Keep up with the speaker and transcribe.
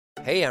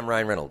Hey, I'm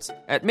Ryan Reynolds.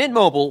 At Mint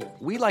Mobile,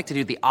 we like to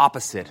do the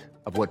opposite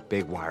of what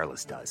Big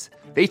Wireless does.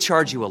 They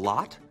charge you a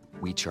lot,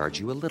 we charge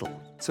you a little.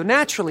 So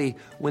naturally,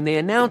 when they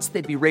announced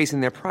they'd be raising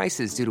their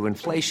prices due to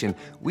inflation,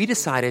 we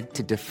decided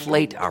to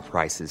deflate our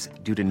prices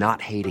due to not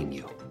hating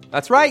you.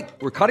 That's right.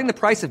 We're cutting the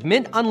price of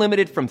Mint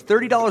Unlimited from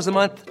 $30 a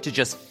month to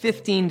just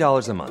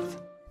 $15 a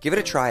month. Give it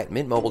a try at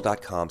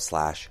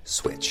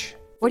mintmobile.com/switch.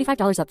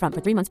 $45 up front for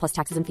 3 months plus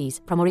taxes and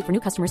fees. Promo rate for new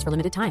customers for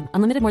limited time.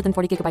 Unlimited more than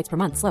 40 gigabytes per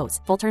month. Slows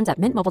full terms at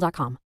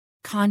mintmobile.com.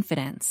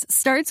 Confidence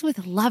starts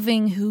with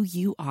loving who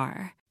you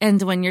are. And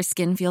when your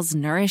skin feels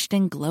nourished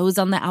and glows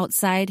on the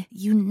outside,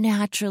 you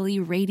naturally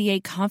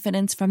radiate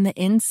confidence from the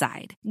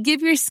inside.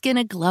 Give your skin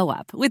a glow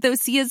up with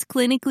Osea's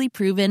clinically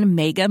proven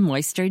Mega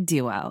Moisture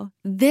Duo.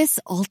 This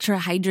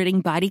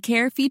ultra-hydrating body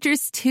care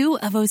features 2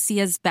 of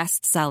Osea's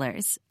best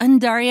sellers,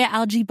 Undaria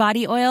Algae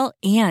Body Oil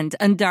and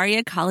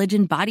Undaria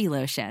Collagen Body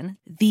Lotion.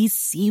 These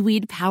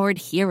seaweed-powered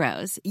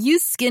heroes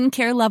use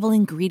skincare-level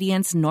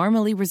ingredients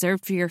normally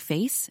reserved for your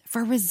face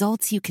for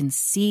results you can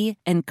see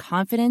and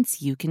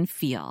confidence you can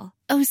feel.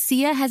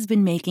 Osea has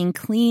been making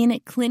clean,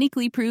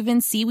 clinically proven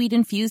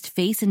seaweed-infused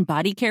face and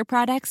body care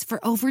products for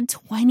over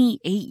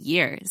 28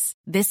 years.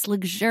 This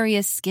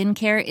luxurious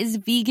skincare is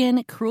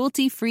vegan,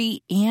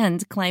 cruelty-free,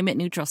 and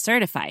climate-neutral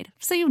certified,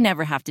 so you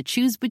never have to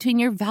choose between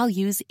your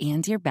values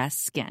and your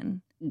best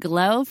skin.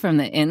 Glow from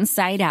the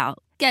inside out.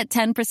 Get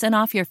 10%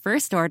 off your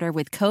first order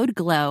with code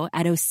GLOW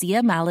at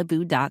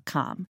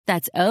OseaMalibu.com.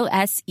 That's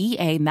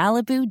OSEA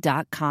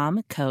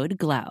Malibu.com, code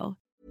GLOW.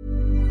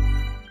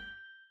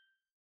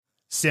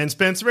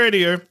 Sense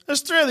Radio,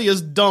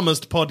 Australia's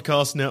dumbest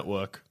podcast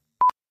network.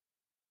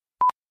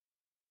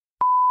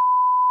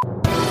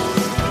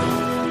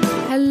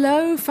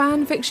 Hello,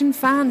 fanfiction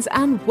fans,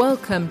 and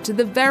welcome to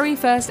the very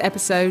first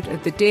episode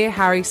of the Dear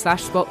Harry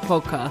 /Spot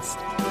podcast.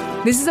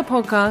 This is a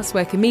podcast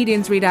where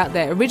comedians read out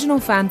their original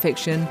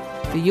fanfiction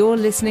for your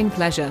listening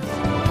pleasure.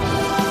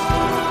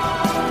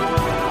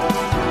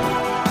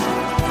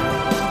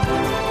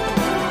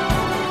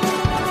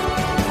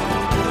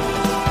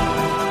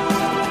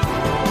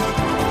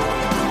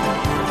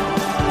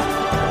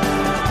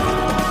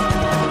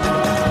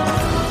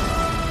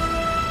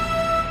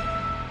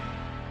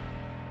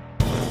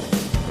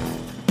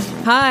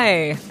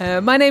 Hi,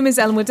 my name is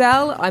Ellen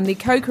Waddell. I'm the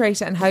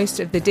co-creator and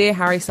host of the Dear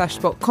Harry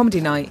 /Spot comedy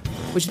night,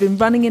 which has been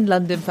running in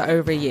London for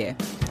over a year.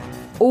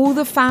 All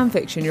the fan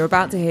fiction you're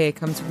about to hear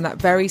comes from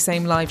that very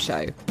same live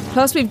show.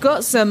 Plus, we've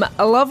got some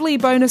lovely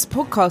bonus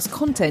podcast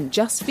content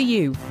just for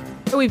you.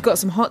 We've got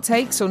some hot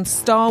takes on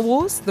Star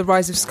Wars, The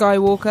Rise of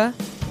Skywalker,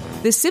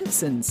 The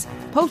Simpsons,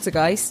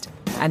 Poltergeist,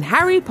 and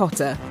Harry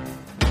Potter.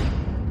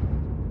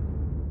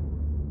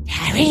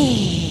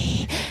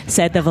 Harry,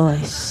 said the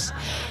voice.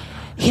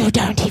 You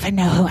don't even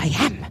know who I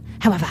am.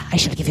 However, I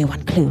shall give you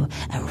one clue,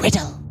 a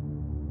riddle.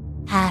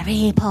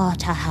 Harry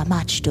Potter, how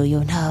much do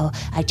you know?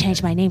 I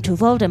changed my name to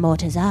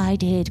Voldemort as I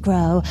did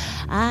grow.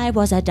 I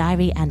was a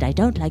diary and I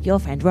don't like your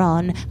friend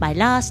Ron. My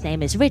last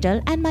name is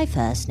Riddle and my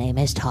first name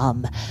is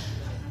Tom.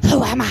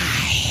 Who am I?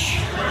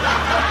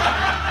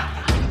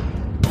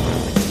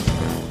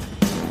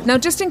 Now,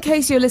 just in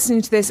case you're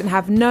listening to this and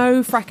have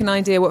no fracking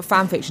idea what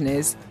fanfiction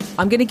is,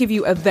 I'm going to give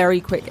you a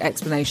very quick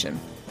explanation.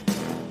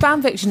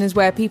 Fanfiction is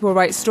where people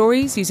write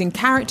stories using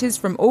characters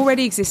from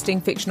already existing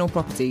fictional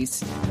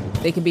properties.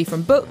 They can be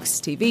from books,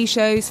 TV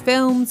shows,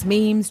 films,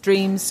 memes,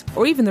 dreams,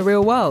 or even the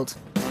real world.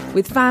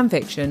 With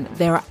fanfiction,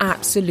 there are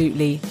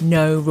absolutely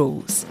no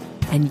rules,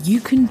 and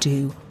you can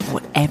do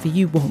whatever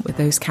you want with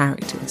those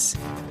characters,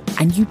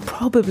 and you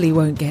probably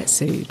won't get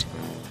sued.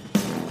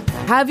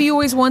 Have you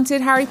always wanted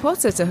Harry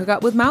Potter to hook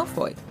up with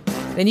Malfoy?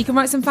 Then you can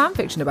write some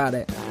fanfiction about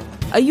it.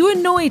 Are you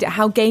annoyed at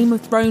how Game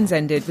of Thrones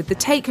ended with the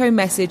take-home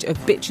message of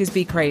bitches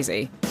be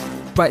crazy?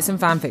 Write some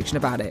fanfiction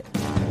about it.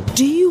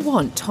 Do you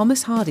want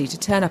Thomas Hardy to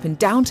turn up in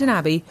Downton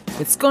Abbey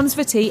with scones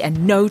for tea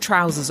and no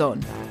trousers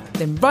on?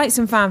 Then write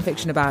some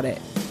fanfiction about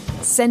it.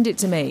 Send it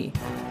to me.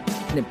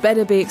 And it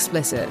better be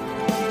explicit.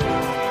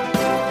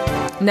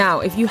 Now,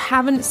 if you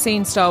haven't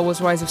seen Star Wars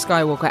Rise of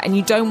Skywalker and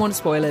you don't want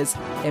spoilers,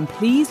 then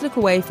please look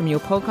away from your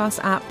podcast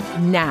app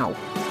now.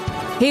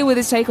 Here with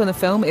his take on the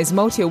film is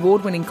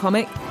multi-award-winning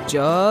comic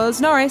Joz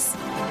Norris.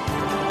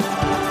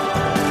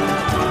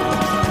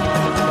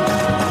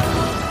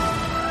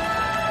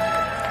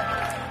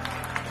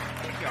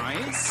 Hey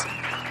guys,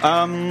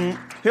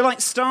 who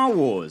likes Star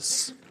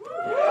Wars?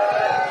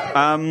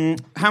 How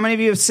many of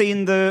you have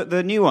seen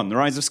the new one, The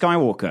Rise of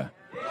Skywalker?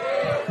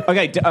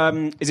 Okay,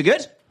 is it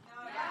good?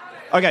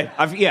 Okay,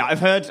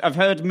 I've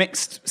heard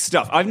mixed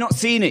stuff. I've not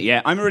seen it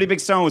yet. I'm a really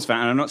big Star Wars fan,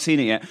 and I've not seen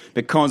it yet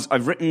because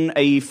I've written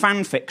a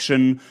fan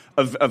fiction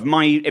of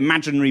my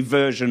imaginary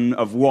version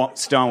of what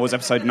Star Wars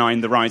Episode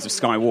 9, The Rise of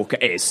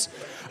Skywalker is.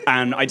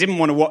 And I didn't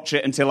want to watch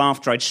it until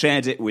after I'd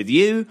shared it with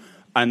you,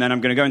 and then I'm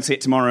going to go and see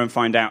it tomorrow and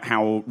find out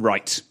how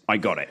right I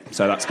got it.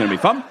 So that's going to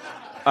be fun.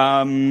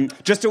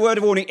 Just a word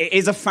of warning, it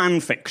is a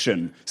fan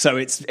fiction, so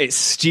it's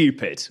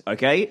stupid,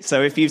 okay?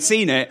 So if you've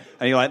seen it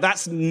and you're like,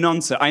 that's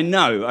nonsense, I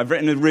know, I've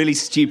written a really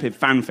stupid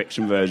fan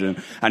fiction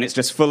version, and it's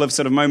just full of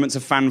sort of moments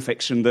of fan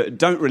fiction that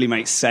don't really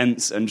make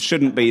sense and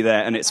shouldn't be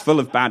there, and it's full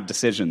of bad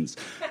decisions.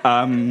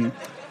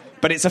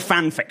 But it's a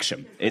fan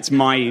fiction. It's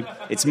my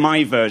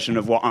version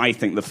of what I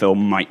think the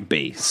film might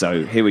be.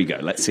 So here we go.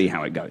 Let's see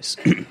how it goes.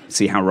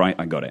 See how right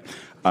I got it.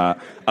 A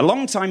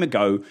long time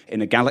ago,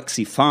 in a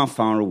galaxy far,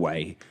 far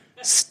away,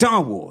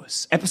 Star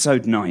Wars,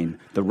 Episode 9,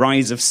 The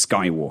Rise of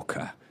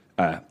Skywalker,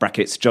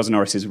 brackets, Jos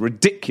Norris's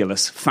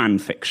ridiculous fan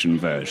fiction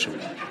version,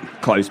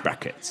 close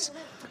brackets.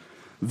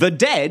 The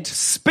dead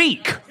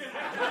speak.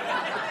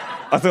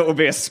 I thought it would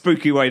be a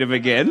spooky way to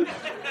begin.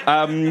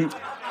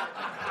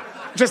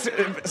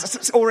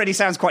 Just already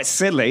sounds quite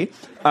silly.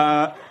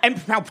 Emperor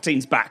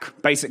Palpatine's back,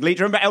 basically.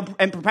 Do you remember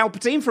Emperor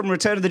Palpatine from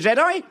Return of the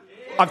Jedi?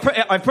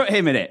 I've put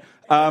him in it.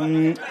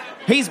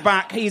 He's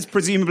back. He's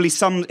presumably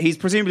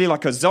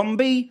like a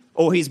zombie,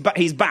 or he's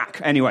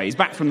back anyway. He's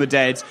back from the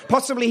dead.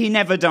 Possibly he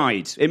never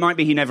died. It might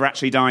be he never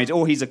actually died,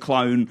 or he's a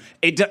clone.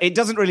 It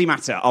doesn't really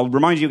matter. I'll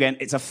remind you again.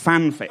 It's a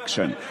fan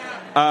fiction.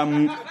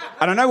 And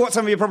I know what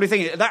some of you are probably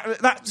thinking.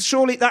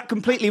 That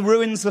completely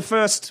ruins the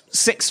first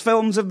 6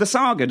 films of the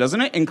saga,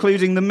 doesn't it?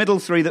 Including the middle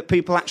 3 that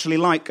people actually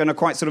like and are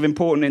quite sort of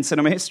important in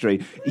cinema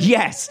history.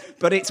 Yes,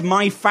 but it's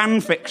my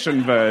fan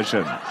fiction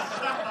version.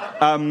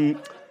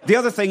 The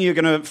other thing you're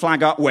going to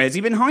flag up, where's he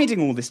been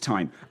hiding all this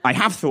time? I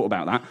have thought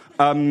about that.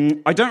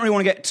 I don't really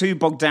want to get too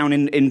bogged down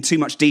in too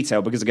much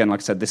detail because, again, like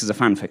I said, this is a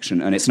fan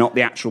fiction and it's not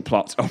the actual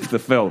plot of the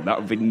film. That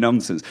would be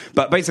nonsense.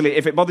 But basically,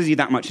 if it bothers you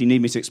that much, you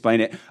need me to explain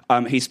it.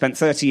 He spent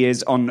 30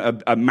 years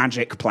on a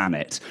magic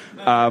planet.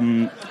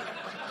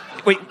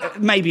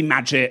 Maybe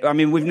magic. I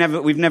mean, we've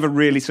never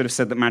really sort of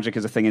said that magic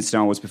is a thing in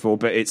Star Wars before,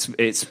 but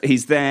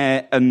he's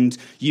there, and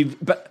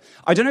but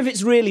I don't know if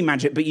it's really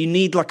magic, but you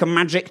need like a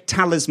magic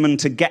talisman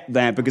to get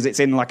there because it's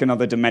in like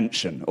another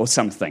dimension or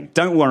something.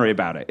 Don't worry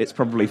about it. It's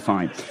probably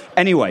fine.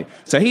 Anyway,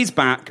 so he's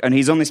back and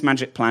he's on this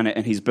magic planet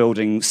and he's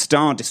building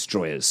star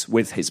destroyers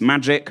with his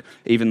magic,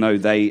 even though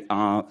they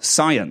are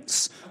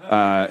science.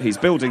 He's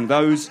building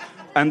those.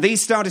 And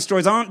these star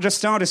destroyers aren't just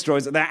star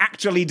destroyers, they're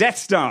actually Death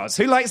Stars.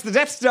 Who likes the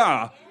Death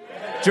Star?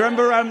 Do you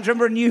remember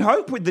A New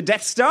Hope with the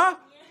Death Star?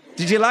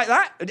 Did you like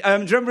that? Do you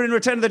remember in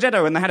Return of the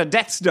Jedi when they had a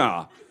Death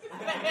Star?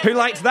 Who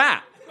liked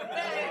that?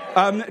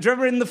 Do you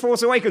remember in The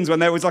Force Awakens when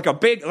there was like a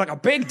big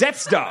Death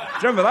Star?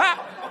 Do you remember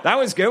that? That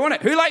was good,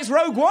 wasn't it? Who likes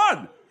Rogue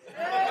One?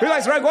 Who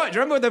likes Rogue One? Do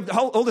you remember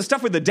all the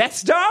stuff with the Death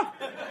Star?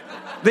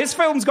 This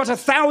film's got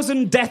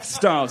 1,000 Death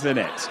Stars in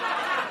it.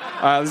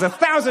 There's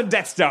 1,000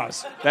 Death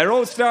Stars. They're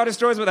all Star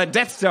Destroyers, but they're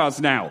Death Stars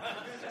now.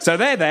 So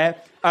they're there.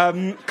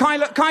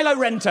 Kylo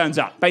Ren turns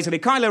up. Basically,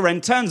 Kylo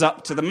Ren turns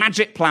up to the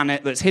magic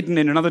planet that's hidden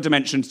in another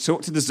dimension to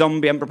talk to the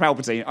zombie Emperor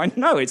Palpatine. I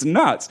know, it's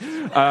nuts.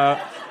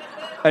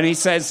 And he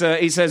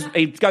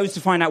goes to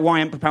find out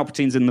why Emperor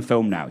Palpatine's in the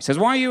film now. He says,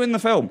 "Why are you in the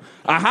film?"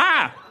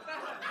 Aha!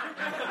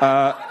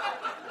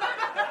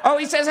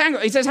 He says,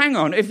 hang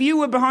on. If you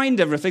were behind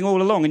everything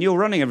all along and you're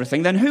running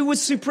everything, then who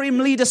was Supreme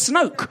Leader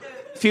Snoke?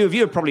 A few of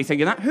you are probably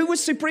thinking that. Who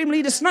was Supreme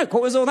Leader Snoke?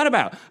 What was all that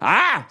about?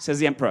 Says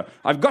the Emperor.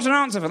 I've got an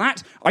answer for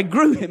that. I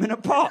grew him in a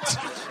pot.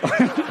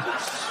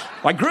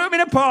 I grew him in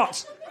a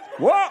pot.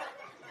 What?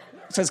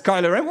 Says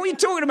Kylo Ren. What are you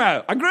talking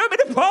about? I grew him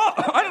in a pot.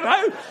 I don't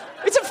know.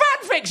 It's a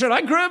fan fiction.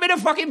 I grew him in a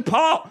fucking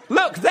pot.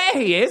 Look, there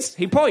he is.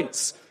 He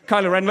points.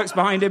 Kylo Ren looks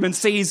behind him and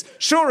sees,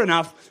 sure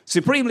enough,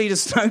 Supreme Leader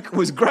Snoke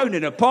was grown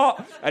in a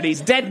pot and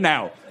he's dead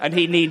now and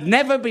he need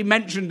never be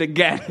mentioned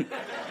again.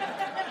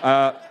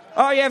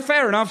 Yeah,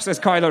 fair enough, says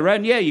Kylo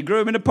Ren. Yeah, you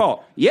grew him in a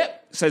pot.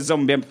 Yep, says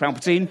Zombie Emperor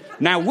Palpatine.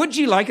 Now, would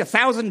you like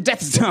 1,000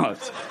 Death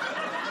Stars?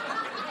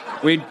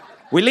 We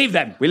leave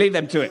them. We leave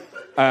them to it.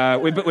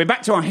 We're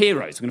back to our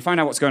heroes. We're going to find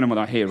out what's going on with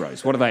our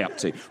heroes. What are they up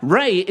to?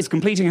 Rey is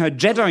completing her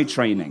Jedi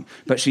training,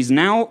 but she's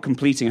now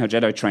completing her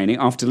Jedi training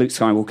after Luke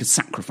Skywalker's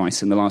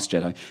sacrifice in The Last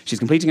Jedi. She's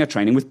completing her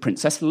training with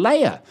Princess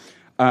Leia.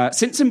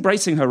 Since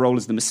embracing her role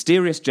as the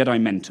mysterious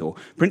Jedi mentor,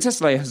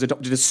 Princess Leia has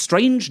adopted a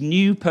strange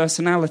new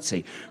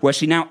personality, where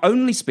she now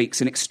only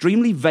speaks in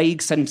extremely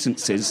vague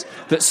sentences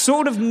that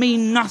sort of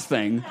mean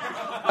nothing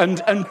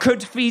and could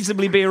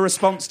feasibly be a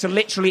response to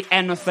literally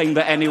anything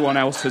that anyone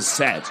else has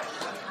said.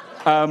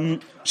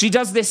 She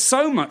does this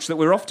so much that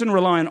we're often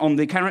reliant on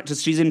the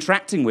characters she's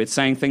interacting with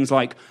saying things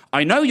like,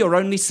 "I know you're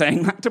only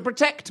saying that to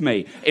protect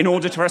me," in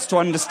order for us to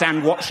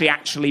understand what she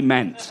actually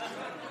meant.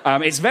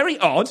 It's very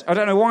odd. I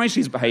don't know why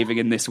she's behaving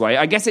in this way.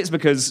 I guess it's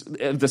because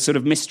of the sort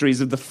of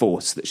mysteries of the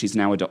Force that she's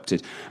now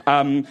adopted.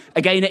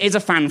 Again, it is a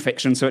fan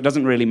fiction, so it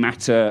doesn't really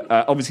matter.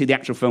 Obviously, the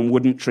actual film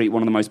wouldn't treat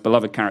one of the most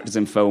beloved characters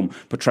in film,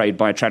 portrayed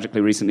by a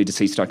tragically recently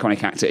deceased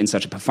iconic actor, in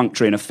such a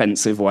perfunctory and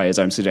offensive way as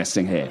I'm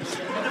suggesting here.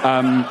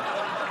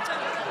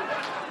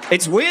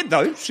 It's weird,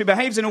 though. She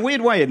behaves in a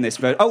weird way in this.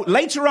 But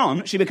later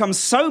on, she becomes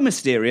so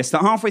mysterious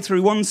that halfway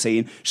through one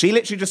scene, she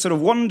literally just sort of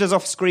wanders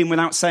off screen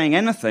without saying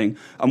anything,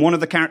 and one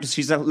of the characters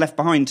she's left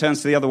behind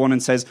turns to the other one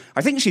and says,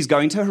 "I think she's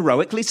going to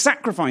heroically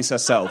sacrifice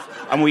herself,"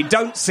 and we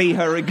don't see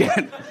her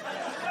again.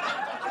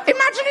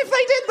 Imagine if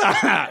they did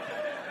that.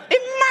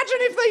 Imagine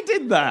if they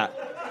did that.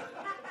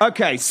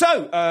 Okay,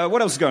 so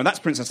what else is going on? That's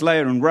Princess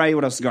Leia and Rey.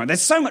 What else is going on?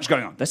 There's so much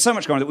going on.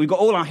 We've got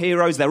all our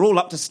heroes. They're all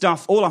up to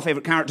stuff. All our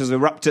favourite characters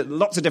are up to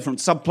lots of different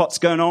subplots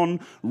going on.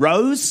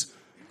 Rose,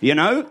 you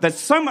know, there's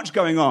so much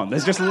going on.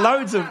 There's just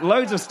loads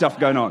of stuff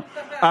going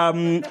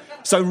on.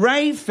 So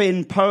Rey,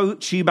 Finn, Poe,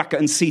 Chewbacca,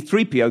 and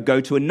C-3PO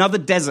go to another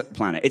desert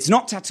planet. It's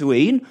not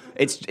Tatooine.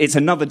 It's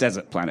another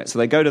desert planet. So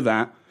they go to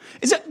that.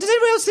 Does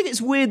anybody else think it's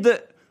weird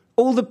that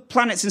all the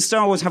planets in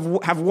Star Wars have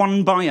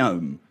one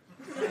biome?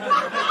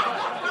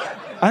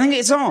 I think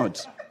it's odd.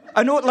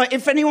 I know, like,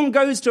 if anyone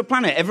goes to a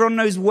planet, everyone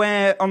knows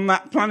where on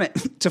that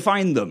planet to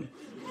find them.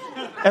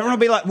 Everyone will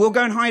be like, we'll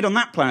go and hide on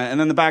that planet, and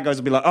then the bad guys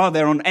will be like, oh,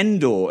 they're on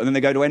Endor, and then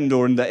they go to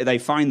Endor and they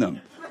find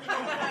them.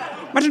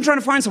 Imagine trying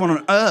to find someone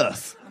on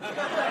Earth.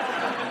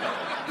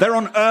 They're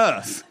on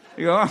Earth.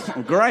 You go,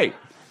 oh, great.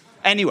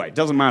 Anyway,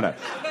 doesn't matter.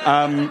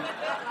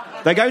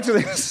 They go to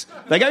this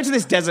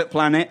desert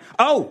planet.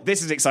 Oh,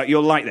 this is exciting.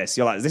 You'll like this.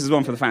 This is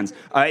one for the fans.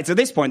 It's at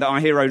this point that our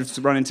heroes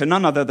run into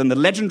none other than the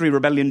legendary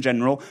rebellion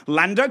general,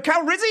 Lando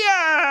Calrissian.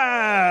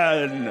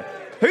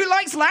 Who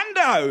likes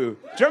Lando? Do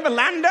you remember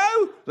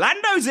Lando?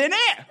 Lando's in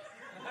it.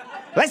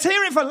 Let's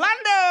hear it for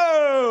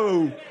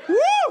Lando.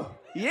 Woo!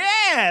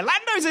 Yeah,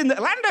 Lando's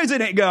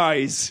in it,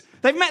 guys.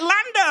 They've met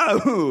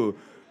Lando.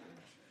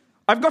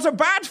 I've got a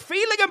bad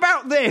feeling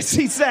about this,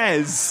 he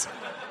says.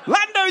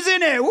 Lando's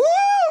in it.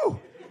 Woo!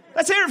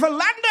 Let's hear it for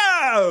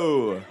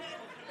Lando!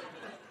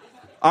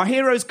 Our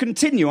heroes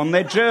continue on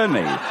their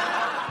journey.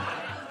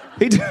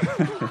 He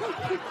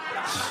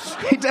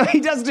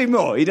does do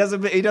more. He does a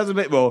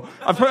bit more.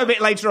 I've put a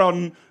bit later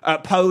on,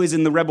 Poe is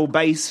in the rebel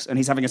base, and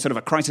he's having a sort of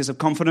a crisis of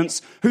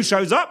confidence. Who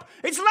shows up?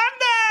 It's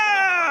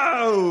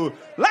Lando!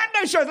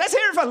 Lando shows. Let's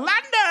hear it for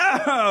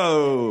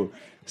Lando!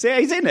 See,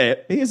 he's in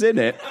it. He is in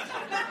it.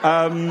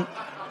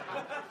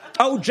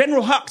 Oh,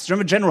 General Hux. Do you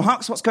remember General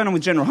Hux? What's going on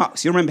with General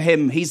Hux? You remember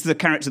him? He's the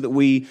character that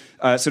we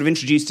sort of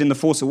introduced in The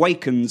Force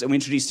Awakens, and we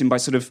introduced him by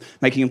sort of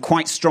making him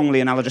quite strongly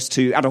analogous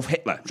to Adolf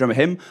Hitler. Do you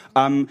remember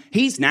him?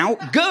 He's now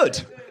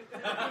good.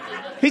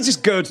 He's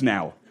just good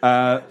now.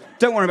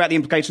 Don't worry about the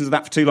implications of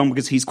that for too long,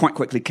 because he's quite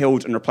quickly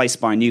killed and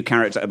replaced by a new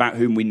character about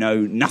whom we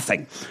know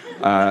nothing.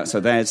 So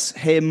there's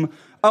him.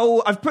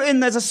 Oh, I've put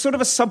in, there's a sort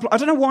of a subplot. I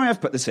don't know why I've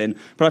put this in,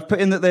 but I've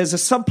put in that there's a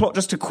subplot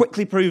just to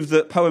quickly prove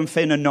that Poe and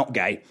Finn are not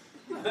gay.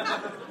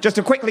 Just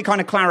to quickly kind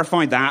of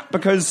clarify that,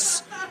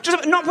 because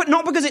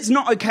not because it's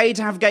not okay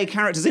to have gay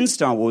characters in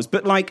Star Wars,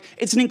 but like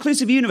it's an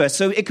inclusive universe,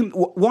 so it can.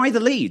 Why the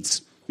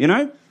leads? You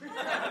know,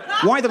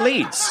 why the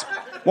leads?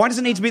 Why does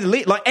it need to be the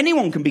lead? Like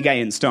anyone can be gay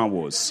in Star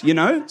Wars, you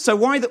know. So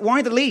why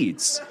the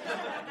leads?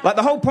 Like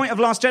the whole point of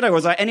Last Jedi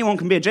was like anyone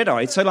can be a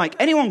Jedi, so like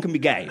anyone can be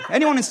gay.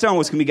 Anyone in Star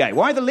Wars can be gay.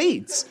 Why the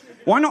leads?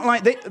 Why not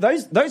like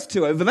those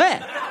two over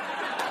there?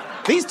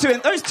 Those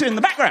two in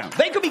the background.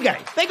 They could be gay.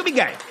 They could be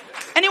gay.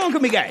 Anyone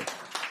can be gay.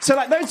 So,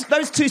 like,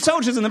 those two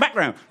soldiers in the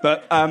background.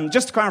 But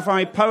just to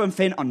clarify, Poe and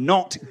Finn are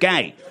not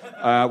gay.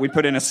 We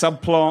put in a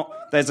subplot.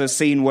 There's a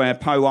scene where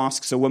Poe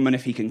asks a woman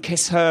if he can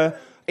kiss her.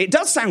 It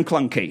does sound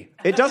clunky.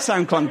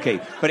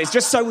 But it's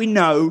just so we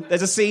know.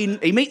 There's a scene,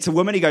 he meets a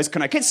woman, he goes,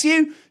 can I kiss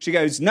you? She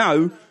goes,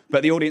 no.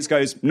 But the audience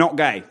goes, not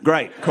gay.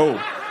 Great, cool.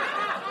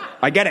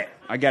 I get it.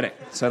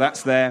 So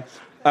that's there.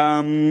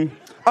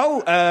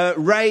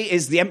 Rey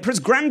is the Emperor's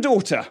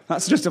granddaughter.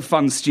 That's just a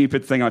fun,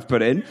 stupid thing I've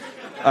put in.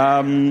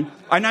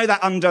 I know that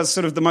undoes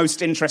sort of the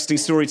most interesting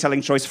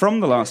storytelling choice from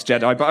The Last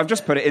Jedi, but I've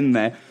just put it in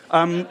there.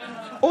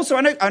 Also,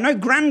 I know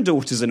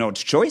granddaughter's an odd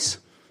choice,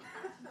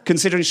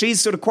 considering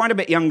she's sort of quite a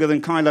bit younger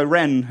than Kylo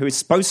Ren, who is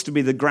supposed to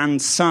be the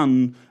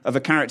grandson of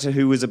a character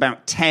who was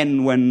about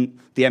 10 when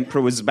the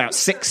Emperor was about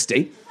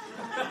 60.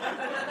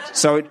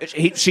 So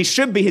she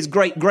should be his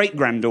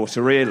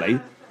great-great-granddaughter, really.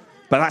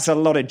 But that's a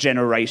lot of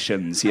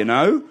generations, you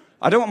know?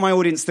 I don't want my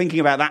audience thinking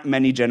about that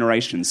many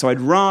generations, so I'd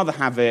rather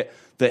have it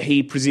that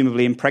he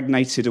presumably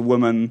impregnated a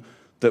woman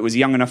that was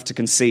young enough to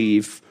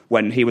conceive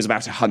when he was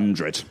about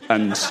 100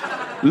 and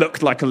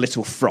looked like a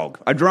little frog.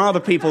 I'd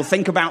rather people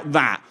think about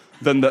that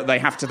than that they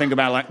have to think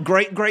about, like,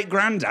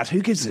 great-great-granddad.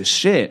 Who gives a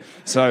shit?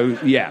 So,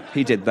 yeah,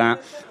 he did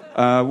that.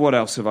 What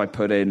else have I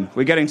put in?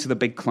 We're getting to the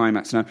big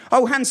climax now.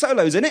 Oh, Han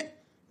Solo's in it.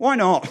 Why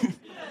not?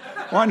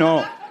 Why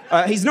not?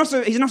 He's not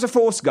a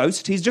Force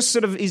ghost. He's just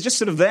sort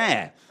of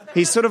there.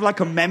 He's sort of like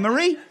a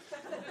memory.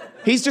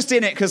 He's just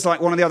in it because, like,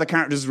 one of the other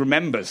characters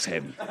remembers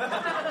him.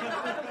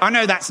 I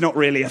know that's not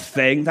really a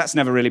thing. That's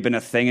never really been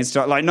a thing. It's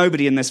like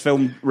nobody in this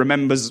film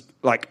remembers,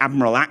 like,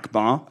 Admiral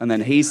Akbar, and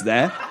then he's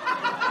there.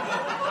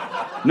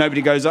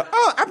 Nobody goes,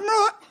 oh,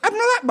 Admiral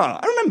Akbar,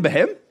 I remember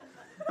him.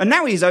 And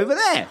now he's over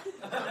there.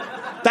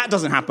 That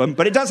doesn't happen,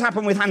 but it does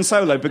happen with Han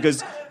Solo,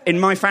 because in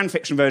my fan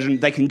fiction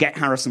version, they can get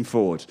Harrison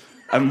Ford.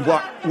 And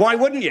why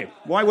wouldn't you?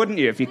 Why wouldn't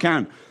you if you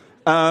can?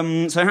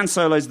 So Han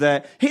Solo's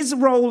there. His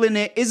role in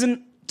it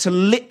isn't to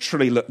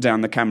literally look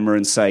down the camera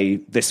and say,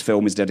 this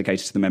film is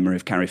dedicated to the memory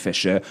of Carrie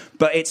Fisher,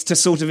 but it's to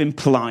sort of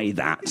imply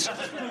that.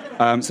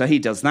 So he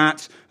does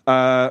that.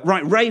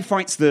 Right, Ray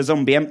fights the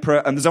zombie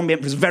emperor, and the zombie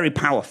emperor is very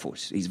powerful.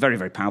 He's very,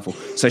 very powerful.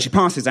 So she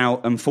passes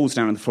out and falls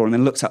down on the floor and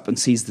then looks up and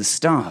sees the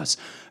stars.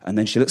 And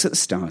then she looks at the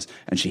stars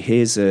and she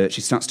hears,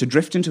 she starts to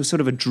drift into a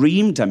sort of a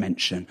dream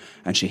dimension,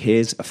 and she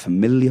hears a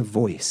familiar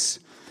voice.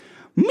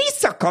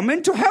 Misa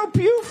coming to help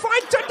you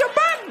fight the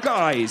bad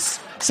guys,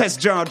 says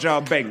Jar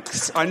Jar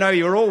Binks. I know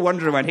you were all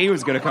wondering when he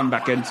was going to come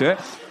back into it.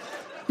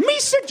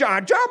 Misa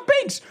Jar Jar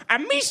Binks,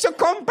 and Misa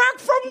come back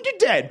from the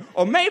dead.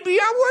 Or maybe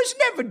I was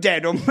never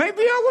dead, or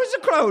maybe I was a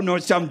clone or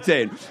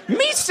something.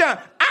 Misa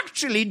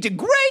actually the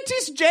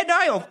greatest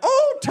Jedi of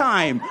all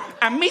time.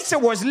 And Misa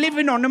was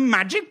living on a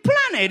magic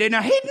planet in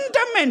a hidden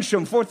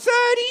dimension for 30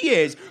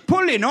 years,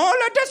 pulling all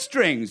of the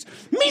strings.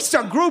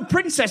 Misa grew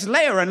Princess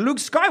Leia and Luke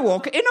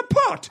Skywalker in a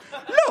pot.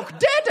 Look,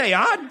 there they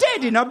are,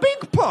 dead in a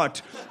big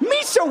pot.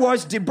 Misa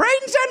was the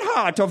brains and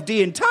heart of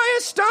the entire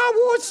Star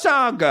Wars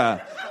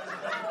saga.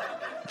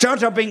 Jar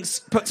Jar Binks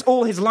puts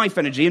all his life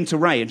energy into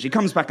Rey, and she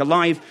comes back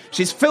alive.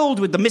 She's filled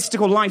with the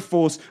mystical life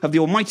force of the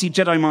almighty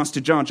Jedi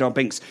Master Jar Jar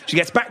Binks. She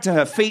gets back to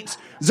her feet.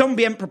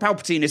 Zombie Emperor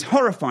Palpatine is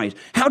horrified.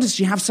 How does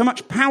she have so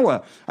much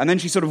power? And then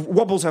she sort of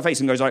wobbles her face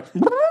and goes like...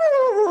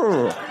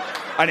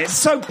 And it's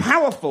so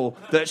powerful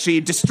that she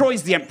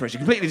destroys the Emperor. She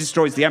completely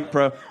destroys the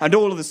Emperor and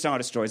all of the Star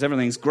Destroyers.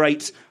 Everything's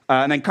great.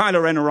 And then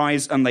Kylo Ren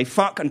arrives, and they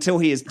fuck until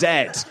he is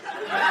dead.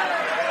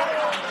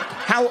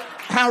 How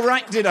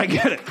right did I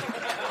get it?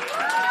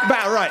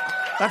 About right.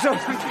 That's all.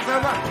 Thank you so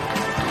much.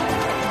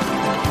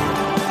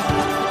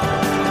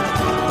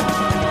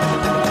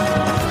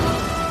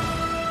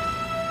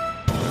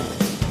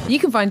 You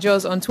can find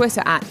Joz on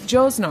Twitter at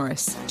Joz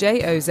Norris,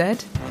 J-O-Z,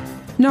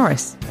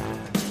 Norris.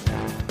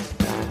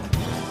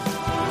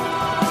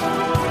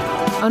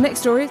 Our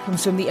next story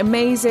comes from the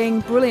amazing,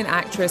 brilliant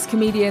actress,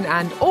 comedian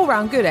and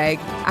all-round good egg,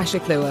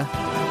 Asha Kluwer.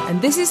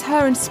 And this is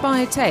her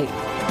inspired take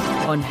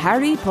on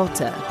Harry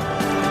Potter.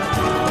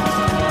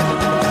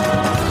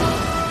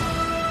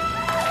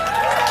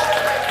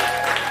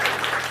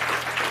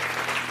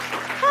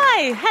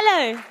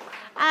 Hello.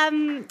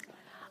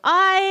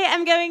 I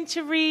am going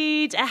to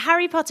read a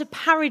Harry Potter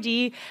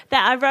parody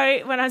that I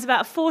wrote when I was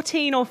about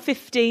 14 or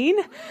 15,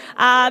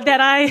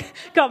 that I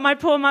got my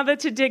poor mother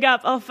to dig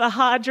up off a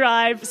hard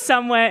drive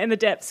somewhere in the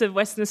depths of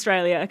Western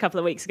Australia a couple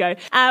of weeks ago.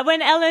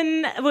 When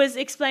Ellen was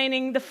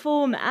explaining the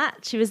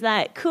format, she was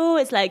like, cool,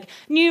 it's like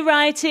new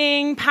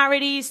writing,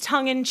 parodies,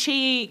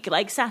 tongue-in-cheek,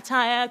 like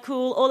satire,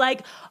 cool, or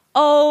like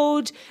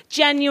old,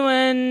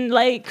 genuine,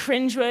 like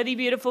cringeworthy,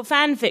 beautiful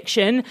fan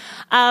fiction,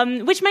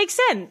 which makes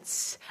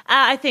sense,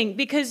 I think,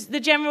 because the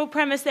general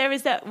premise there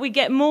is that we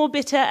get more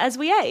bitter as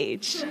we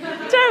age,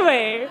 don't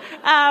we?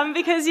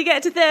 Because you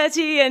get to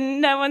 30 and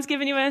no one's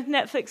giving you a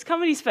Netflix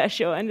comedy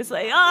special, and it's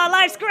like, oh,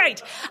 life's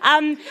great.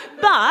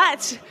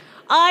 But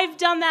I've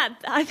done that,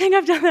 I think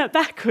I've done that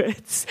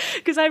backwards,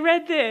 because I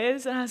read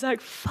this and I was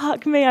like,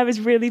 fuck me, I was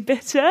really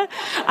bitter.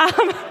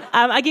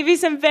 I give you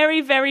some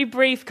very, very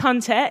brief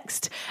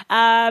context.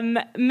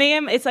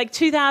 It's like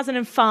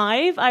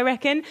 2005, I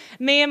reckon.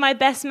 Me and my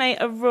best mate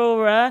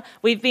Aurora,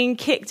 we've been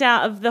kicked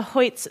out of the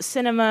Hoyts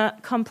Cinema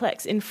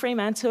Complex in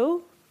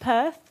Fremantle,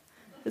 Perth.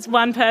 There's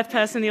one Perth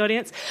person in the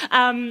audience.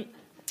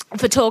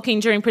 For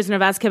talking during Prisoner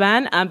of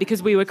Azkaban,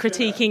 because we were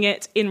critiquing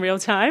it in real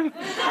time.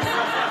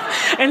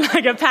 In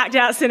like a packed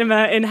out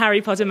cinema in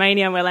Harry Potter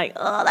Mania, and we're like,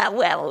 oh, that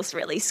werewolf's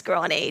really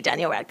scrawny,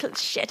 Daniel Radcliffe's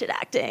shit at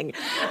acting.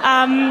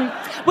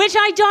 Which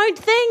I don't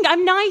think.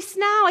 I'm nice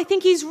now. I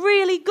think he's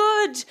really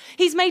good.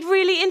 He's made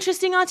really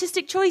interesting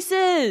artistic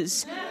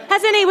choices.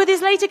 Hasn't he? With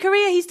his later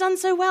career, he's done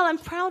so well. I'm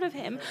proud of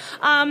him.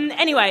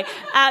 Anyway,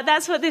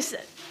 that's what this...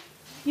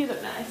 You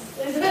look nice.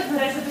 There's a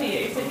for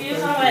you. So if you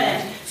just want to wear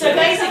that. So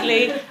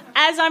basically,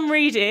 as I'm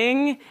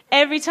reading,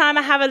 every time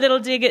I have a little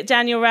dig at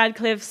Daniel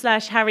Radcliffe /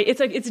 Harry,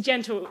 it's a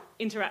gentle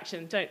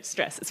interaction. Don't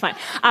stress. It's fine.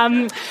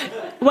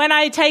 When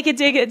I take a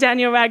dig at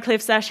Daniel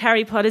Radcliffe /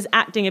 Harry Potter's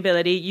acting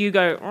ability, you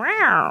go,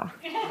 wow.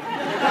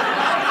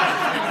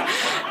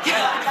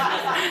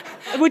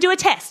 We'll do a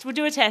test.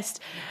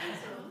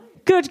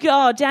 Good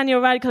God,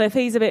 Daniel Radcliffe,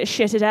 he's a bit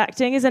shit at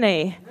acting, isn't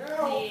he?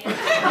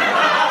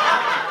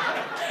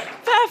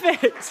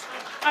 Perfect.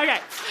 Okay.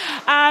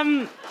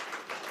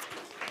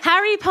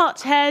 Harry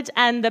Pothead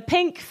and the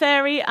Pink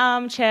Fairy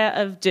Armchair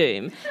of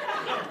Doom.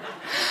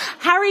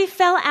 Harry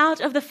fell out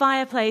of the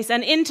fireplace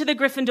and into the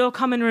Gryffindor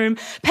common room,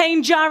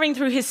 pain jarring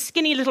through his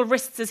skinny little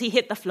wrists as he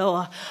hit the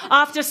floor.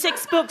 After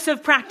 6 books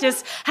of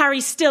practice, Harry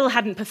still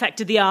hadn't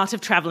perfected the art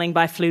of travelling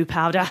by flue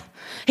powder.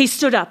 He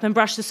stood up and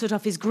brushed the soot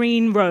off his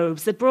green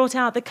robes that brought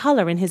out the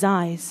colour in his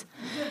eyes.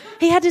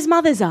 He had his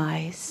mother's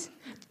eyes.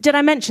 Did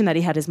I mention that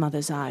he had his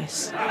mother's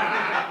eyes?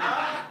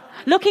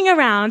 Looking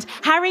around,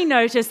 Harry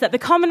noticed that the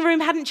common room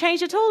hadn't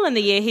changed at all in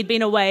the year he'd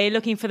been away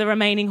looking for the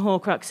remaining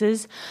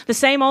Horcruxes. The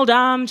same old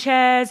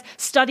armchairs,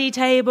 study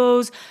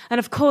tables, and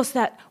of course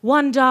that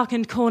one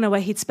darkened corner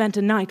where he'd spent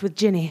a night with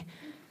Ginny.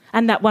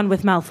 And that one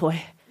with Malfoy.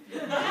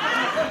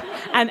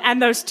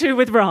 and those 2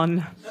 with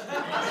Ron.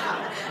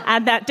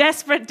 And that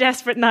desperate,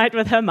 desperate night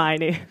with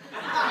Hermione.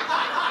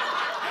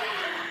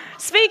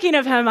 Speaking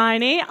of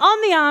Hermione,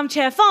 on the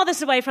armchair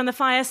farthest away from the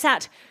fire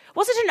sat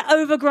Was it an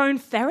overgrown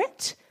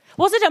ferret?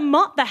 Was it a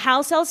mop the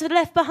house elves had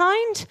left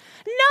behind?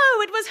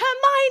 No, it was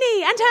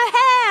Hermione and her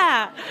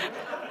hair.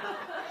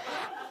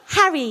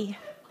 Harry,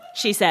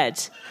 she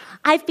said,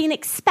 I've been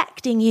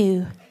expecting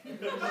you.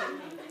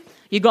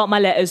 You got my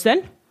letters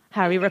then?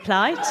 Harry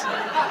replied.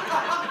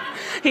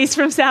 He's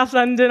from South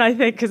London, I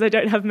think, because I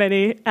don't have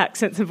many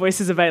accents and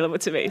voices available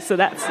to me. So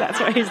that's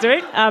what he's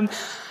doing.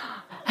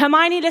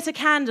 Hermione lit a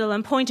candle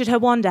and pointed her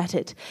wand at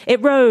it.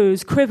 It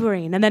rose,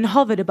 quivering, and then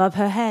hovered above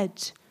her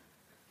head.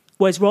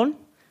 Where's Ron?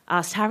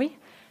 Asked Harry.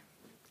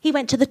 He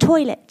went to the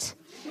toilet.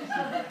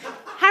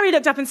 Harry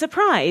looked up in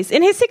surprise.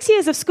 In his 6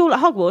 years of school at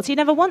Hogwarts, he'd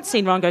never once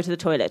seen Ron go to the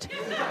toilet.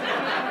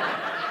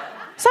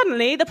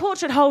 Suddenly, the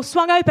portrait hole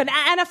swung open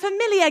and a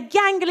familiar,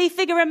 gangly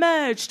figure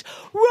emerged.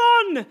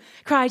 "Ron!"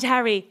 cried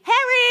Harry.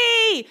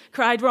 "Harry!"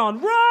 cried Ron.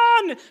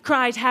 "Ron!"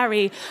 cried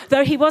Harry,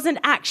 though he wasn't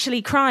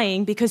actually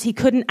crying because he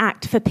couldn't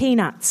act for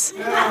peanuts.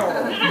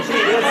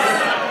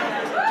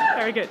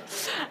 Very good.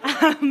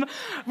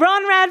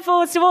 Ron ran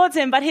forwards towards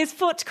him, but his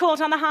foot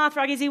caught on the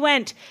hearthrug as he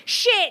went.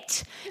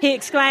 "Shit!" he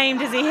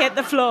exclaimed as he hit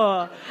the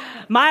floor.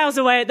 Miles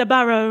away at the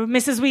Burrow,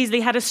 Mrs.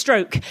 Weasley had a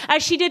stroke,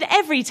 as she did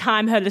every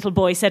time her little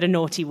boy said a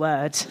naughty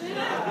word.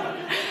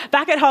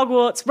 Back at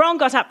Hogwarts, Ron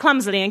got up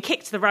clumsily and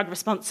kicked the rug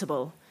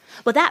responsible.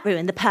 Well, that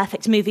ruined the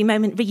perfect movie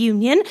moment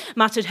reunion,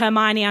 muttered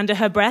Hermione under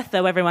her breath,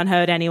 though everyone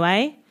heard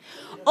anyway.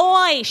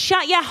 "Oi,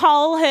 shut your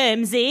hole,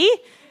 Hermsy,"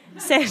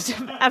 said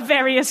a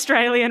very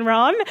Australian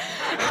Ron.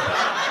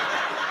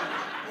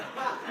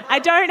 I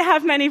don't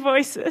have many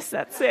voices,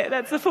 that's it,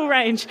 that's the full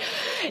range.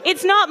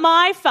 "It's not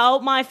my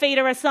fault my feet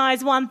are a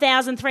size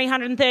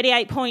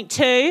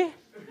 1338.2.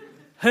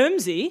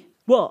 "Hermsy?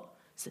 What?"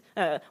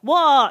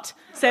 "What?"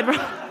 said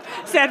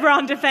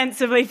Ron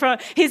defensively,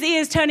 his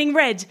ears turning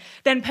red,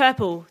 then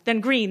purple,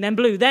 then green, then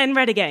blue, then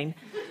red again.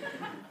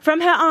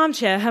 From her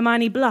armchair,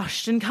 Hermione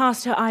blushed and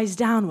cast her eyes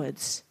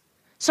downwards.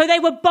 So they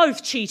were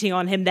both cheating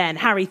on him then,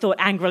 Harry thought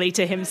angrily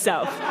to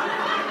himself.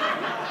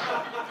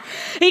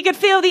 He could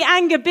feel the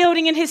anger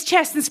building in his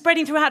chest and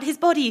spreading throughout his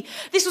body.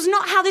 This was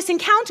not how this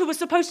encounter was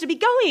supposed to be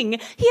going.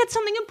 He had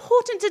something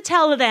important to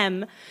tell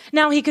them.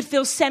 Now he could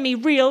feel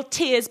semi-real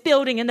tears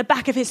building in the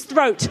back of his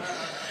throat.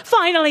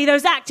 Finally,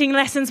 those acting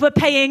lessons were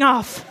paying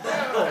off.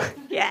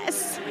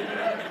 Yes.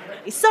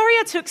 "Sorry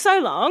I took so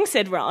long,"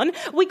 said Ron.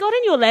 "We got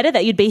in your letter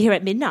that you'd be here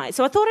at midnight,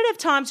 so I thought I'd have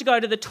time to go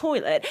to the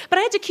toilet, but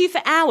I had to queue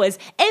for hours.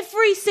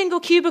 Every single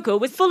cubicle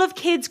was full of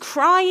kids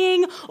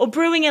crying or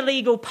brewing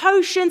illegal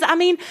potions. I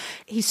mean,"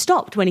 he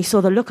stopped when he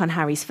saw the look on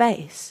Harry's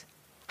face.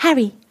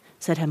 "Harry,"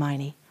 said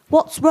Hermione,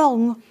 "what's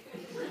wrong?"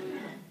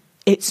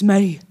 "It's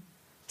me,"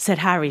 said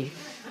Harry.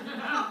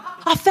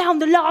 "I found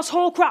the last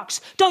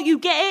Horcrux. Don't you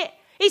get it?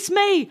 It's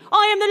me.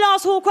 I am the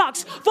last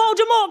Horcrux.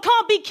 Voldemort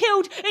can't be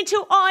killed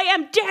until I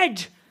am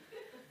dead."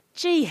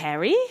 Gee,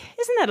 Harry,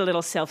 isn't that a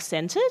little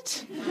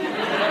self-centred?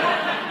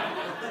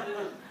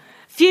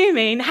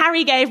 Fuming,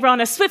 Harry gave Ron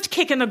a swift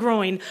kick in the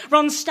groin.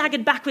 Ron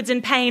staggered backwards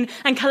in pain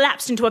and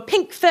collapsed into a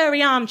pink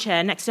furry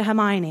armchair next to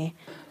Hermione.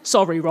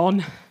 "Sorry,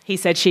 Ron," he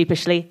said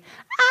sheepishly.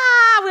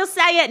 "We'll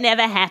say it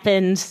never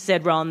happened,"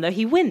 said Ron, though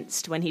he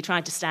winced when he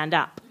tried to stand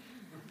up.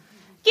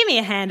 "Give me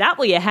a hand up,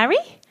 will you, Harry?"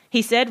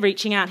 he said,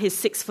 reaching out his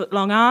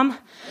 6-foot-long arm.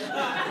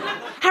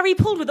 Harry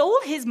pulled with all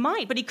his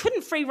might, but he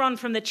couldn't free Ron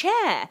from the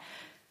chair.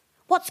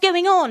 "What's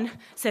going on?"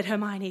 said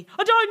Hermione.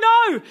 "I don't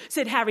know,"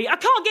 said Harry. "I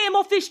can't get him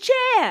off this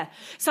chair."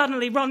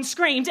 Suddenly, Ron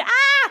screamed,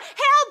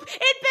 "Help!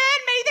 It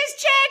burned me! This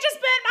chair just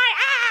burnt my...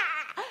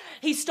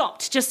 He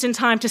stopped just in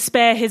time to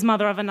spare his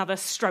mother of another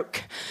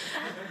stroke.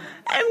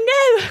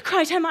 "Oh no,"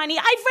 cried Hermione.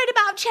 "I've read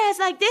about chairs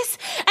like this.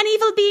 An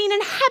evil being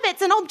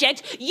inhabits an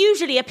object,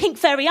 usually a pink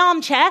furry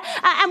armchair,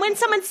 and when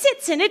someone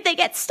sits in it, they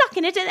get stuck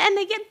in it and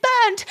they get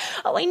burnt.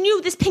 Oh, I knew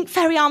this pink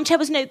furry armchair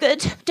was no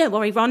good. Don't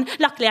worry, Ron.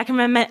 Luckily, I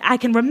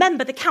can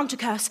remember the counter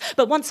curse,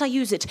 but once I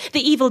use it,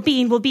 the evil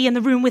being will be in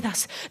the room with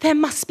us. There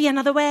must be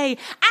another way."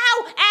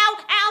 "Ow, ow,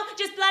 ow,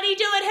 just bloody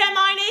do it,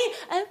 Hermione."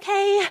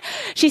 "Okay,"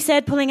 she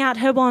said, pulling out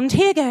her wand.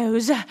 "Here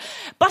goes.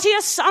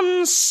 Buttius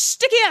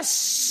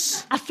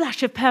Unstickius." A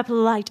flash of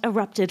purple light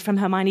erupted from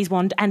Hermione's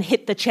wand and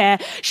hit the chair.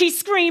 She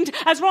screamed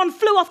as Ron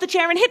flew off the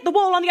chair and hit the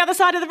wall on the other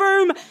side of the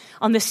room.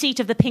 On the seat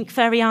of the pink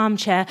furry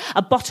armchair,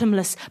 a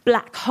bottomless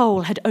black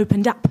hole had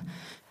opened up.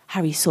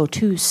 Harry saw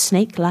 2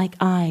 snake-like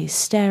eyes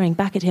staring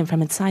back at him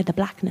from inside the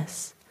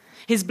blackness.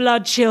 His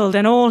blood chilled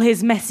and all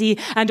his messy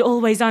and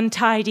always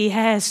untidy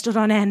hair stood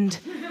on end.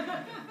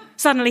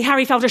 Suddenly,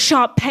 Harry felt a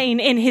sharp pain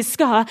in his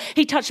scar.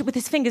 He touched it with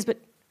his fingers, but...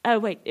 Oh,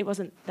 wait, it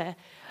wasn't there.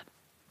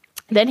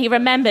 Then he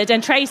remembered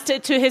and traced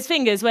it to his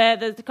fingers where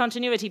the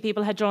continuity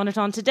people had drawn it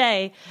on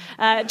today,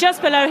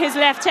 just below his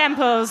left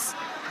temples.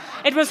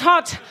 It was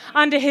hot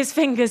under his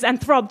fingers and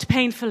throbbed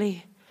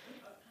painfully.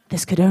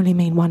 This could only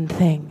mean one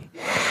thing.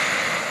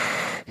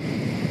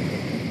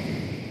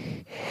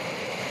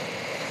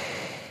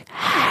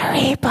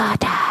 Harry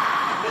Potter,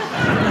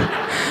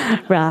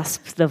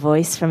 rasped the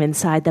voice from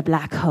inside the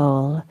black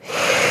hole.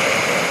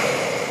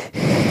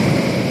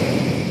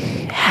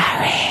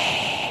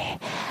 Harry,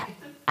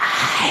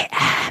 I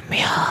am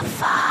your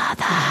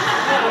father.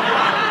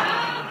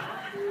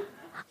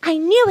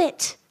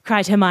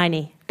 cried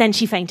Hermione. Then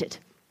she fainted.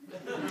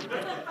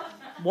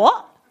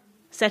 What?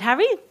 Said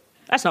Harry.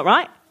 That's not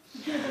right.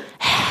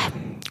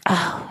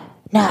 Oh,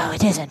 no,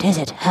 it isn't, is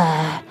it?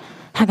 Hang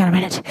on a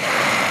minute.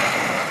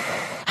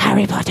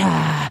 Harry Potter,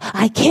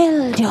 I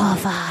killed your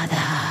father.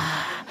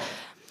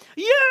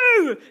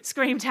 You!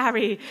 Screamed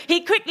Harry.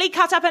 He quickly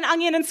cut up an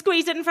onion and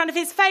squeezed it in front of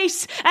his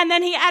face, and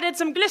then he added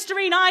some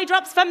glycerine eye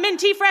drops for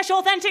minty, fresh,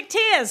 authentic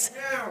tears.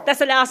 That's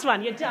the last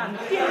one. You're done.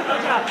 Beautiful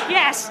job.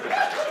 Yes.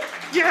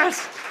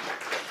 Yes.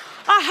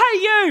 I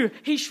hate you,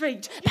 he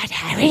shrieked. But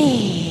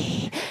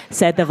Harry,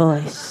 said the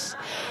voice,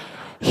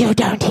 you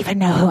don't even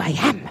know who I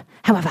am.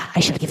 However,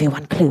 I shall give you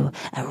one clue,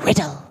 a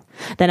riddle.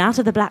 Then out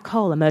of the black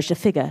hole emerged a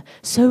figure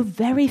so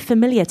very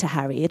familiar to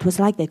Harry, it was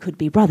like they could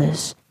be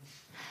brothers.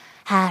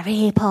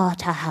 Harry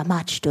Potter, how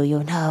much do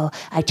you know?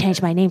 I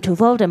changed my name to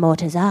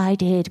Voldemort as I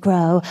did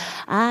grow.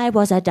 I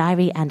was a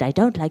diary and I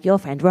don't like your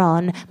friend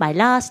Ron. My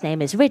last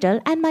name is Riddle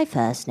and my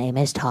first name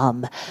is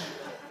Tom.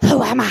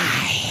 Who am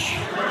I?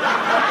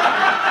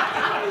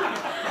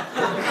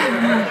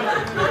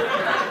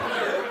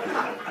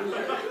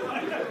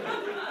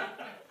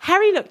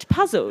 Harry looked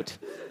puzzled.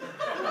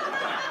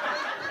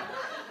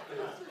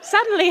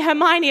 Suddenly,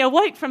 Hermione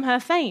awoke from her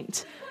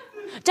faint.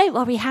 Don't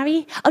worry,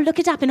 Harry. I'll look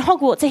it up in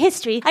Hogwarts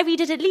history. I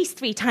read it at least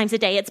 3 times a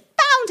day. It's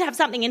bound to have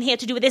something in here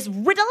to do with this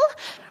riddle.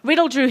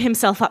 Riddle drew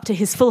himself up to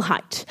his full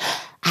height.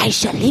 I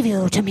shall leave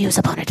you to muse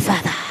upon it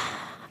further,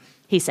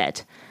 he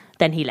said.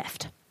 Then he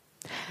left.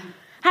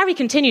 Harry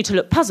continued to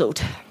look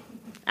puzzled.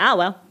 Ah,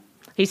 well,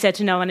 he said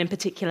to no one in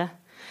particular.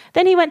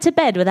 Then he went to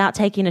bed without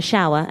taking a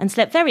shower and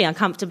slept very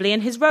uncomfortably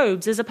in his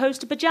robes as opposed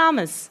to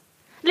pyjamas.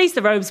 At least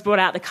the robes brought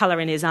out the colour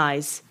in his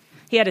eyes.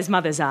 He had his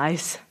mother's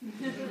eyes.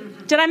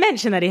 Did I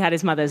mention that he had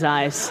his mother's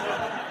eyes?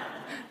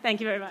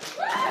 Thank you very much.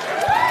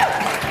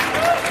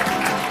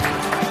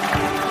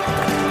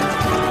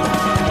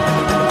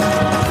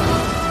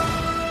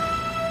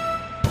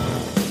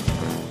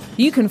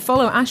 You can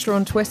follow Asher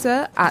on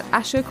Twitter at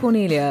Asher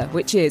Cornelia,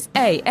 which is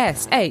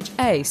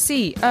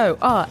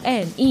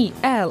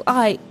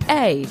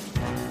ASHACORNELIA.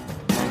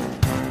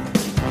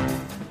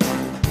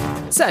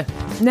 So,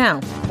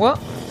 now, what?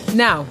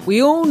 Now,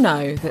 we all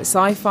know that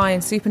sci-fi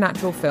and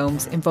supernatural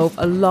films involve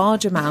a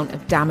large amount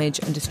of damage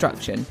and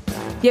destruction.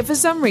 Yet for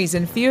some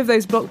reason, few of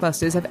those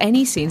blockbusters have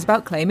any scenes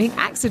about claiming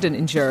accident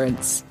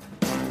insurance.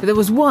 But there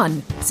was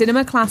one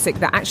cinema classic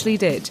that actually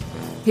did.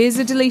 Here's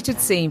a deleted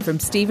scene from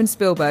Steven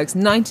Spielberg's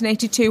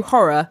 1982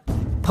 horror,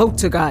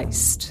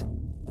 Poltergeist.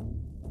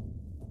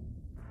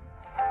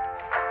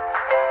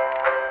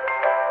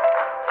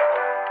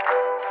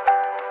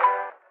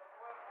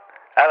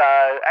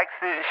 Hello,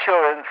 Accident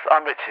Insurance.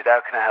 I'm Richard. How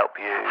can I help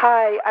you?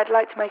 Hi, I'd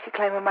like to make a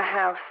claim on my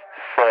house.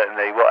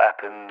 Certainly. What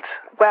happened?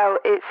 Well,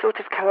 it sort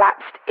of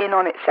collapsed in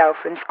on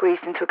itself and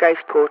squeezed into a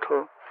ghost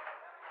portal.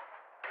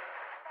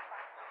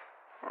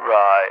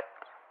 Right.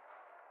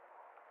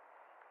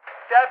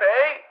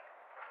 Debbie?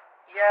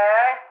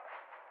 Yeah?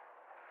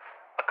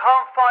 I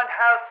can't find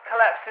house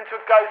collapsed into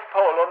a ghost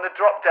portal on the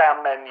drop-down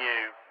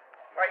menu.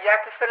 Right, you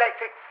have to select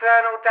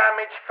external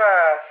damage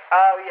first.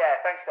 Oh, yeah.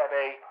 Thanks,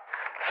 Debbie.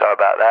 Sorry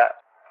about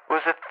that.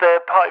 Was a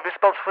third party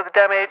responsible for the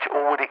damage,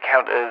 or would it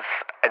count as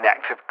an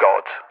act of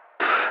God?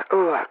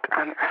 I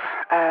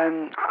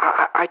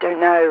don't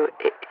know.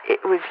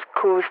 It was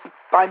caused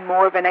by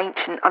more of an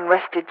ancient,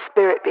 unrested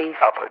spirit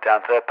beast. I'll put it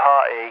down third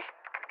party.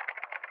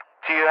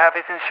 Do you have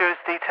his insurance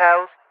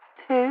details?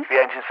 Who? The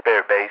ancient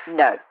spirit beast?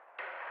 No.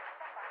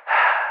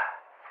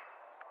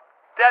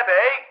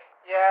 Debbie?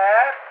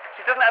 Yes?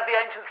 She doesn't have the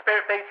ancient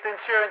spirit beast's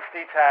insurance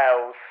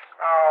details.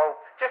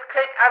 Oh, just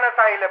click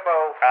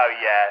unavailable. Oh,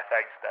 yeah.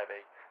 Thanks,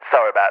 Debbie.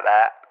 Sorry about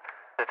that.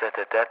 Did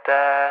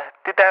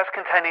the house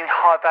contain any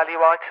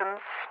high-value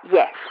items?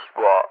 Yes.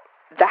 What?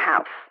 The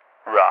house.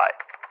 Right.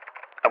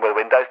 And were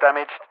the windows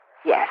damaged?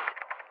 Yes.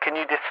 Can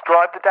you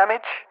describe the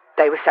damage?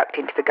 They were sucked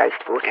into the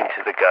ghost vortex.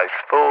 Into the ghost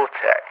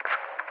vortex.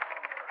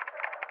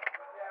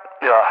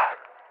 Ugh.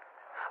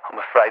 I'm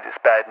afraid it's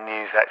bad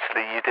news,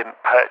 actually. You didn't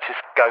purchase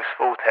ghost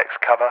vortex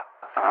cover.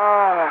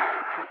 Oh,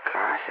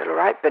 gosh, all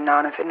right,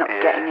 Banana, for not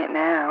getting it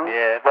now.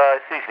 Yeah, well,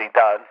 it's easily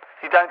done.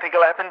 You don't think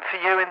it'll happen to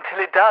you until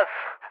it does.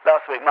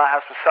 Last week my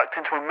house was sucked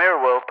into a mirror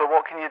world, but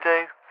what can you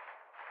do?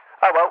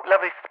 Oh well,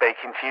 lovely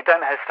speaking to you.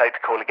 Don't hesitate to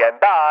call again.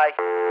 Bye!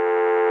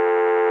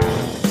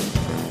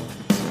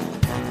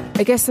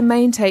 I guess the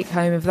main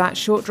take-home of that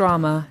short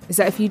drama is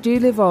that if you do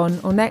live on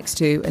or next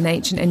to an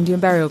ancient Indian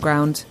burial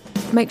ground,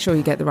 make sure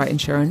you get the right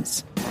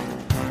insurance.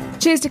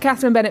 Cheers to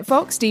Catherine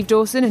Bennett-Fox, Steve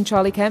Dawson and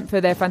Charlie Kemp for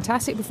their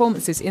fantastic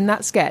performances in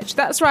that sketch.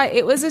 That's right,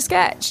 it was a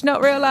sketch,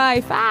 not real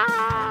life.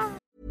 Ah!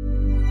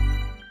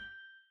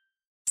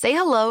 Say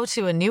hello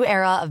to a new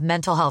era of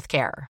mental health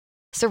care.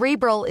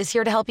 Cerebral is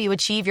here to help you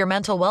achieve your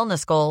mental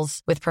wellness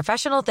goals with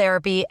professional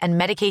therapy and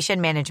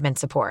medication management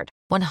support.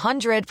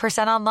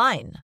 100%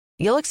 online.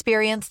 You'll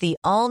experience the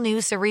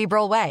all-new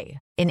Cerebral Way,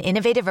 an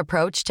innovative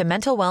approach to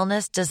mental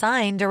wellness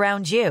designed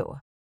around you.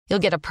 You'll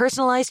get a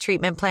personalized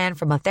treatment plan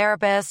from a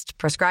therapist,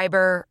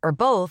 prescriber, or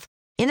both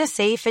in a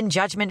safe and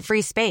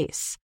judgment-free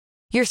space.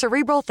 Your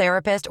Cerebral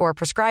therapist or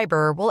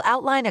prescriber will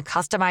outline a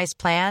customized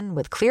plan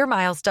with clear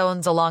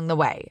milestones along the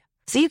way,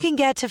 so you can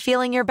get to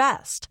feeling your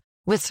best.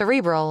 With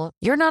Cerebral,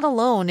 you're not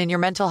alone in your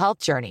mental health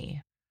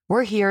journey.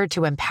 We're here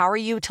to empower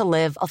you to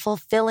live a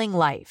fulfilling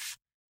life.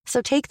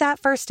 So take that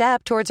first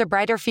step towards a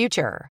brighter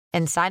future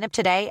and sign up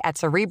today at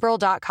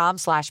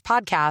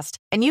Cerebral.com/podcast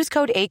and use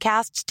code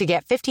ACAST to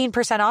get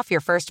 15% off your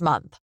first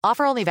month.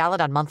 Offer only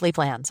valid on monthly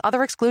plans.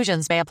 Other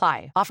exclusions may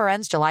apply. Offer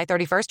ends July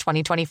 31st,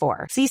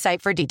 2024. See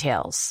site for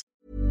details.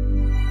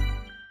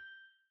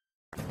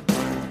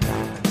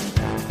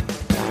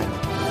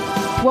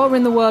 While we're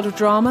in the world of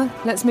drama,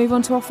 let's move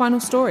on to our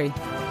final story.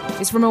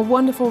 It's from a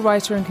wonderful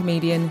writer and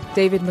comedian,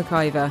 David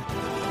McIver,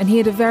 and he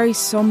had a very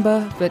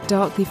sombre but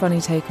darkly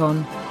funny take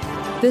on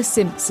The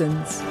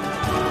Simpsons.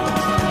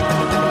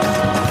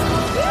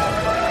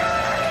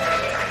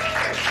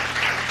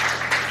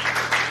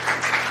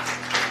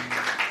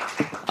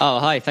 Oh,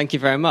 hi, thank you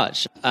very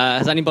much.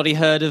 Has anybody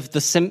heard of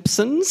The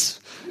Simpsons?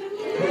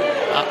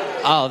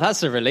 Oh,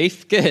 that's a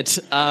relief. Good.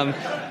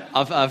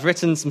 I've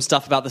written some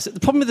stuff about this. The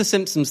problem with The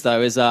Simpsons,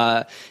 though, is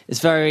it's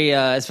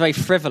very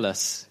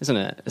frivolous, isn't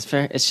it?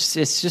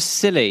 It's just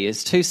silly.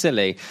 It's too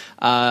silly.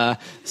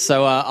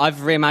 So I've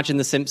reimagined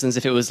The Simpsons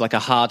if it was like a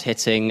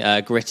hard-hitting,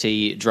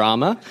 gritty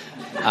drama.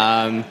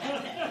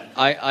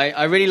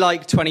 I really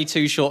like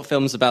 22 short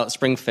films about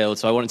Springfield,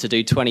 so I wanted to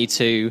do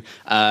 22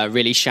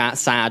 really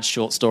sad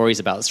short stories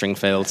about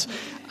Springfield,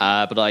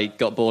 but I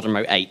got bored and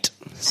wrote 8.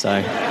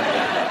 So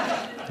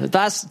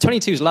that's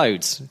 22's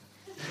loads.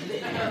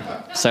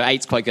 So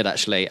 8's quite good,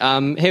 actually.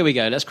 Here we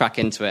go. Let's crack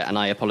into it, and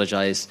I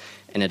apologise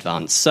in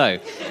advance. So,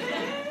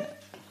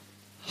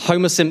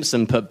 Homer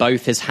Simpson put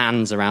both his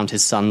hands around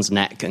his son's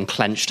neck and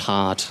clenched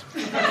hard.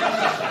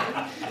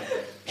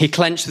 He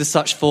clenched with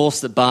such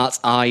force that Bart's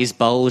eyes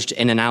bulged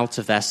in and out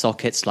of their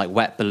sockets like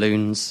wet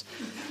balloons,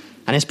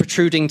 and his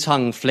protruding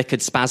tongue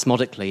flickered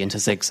spasmodically into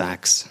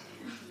zigzags.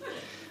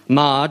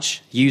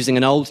 Marge, using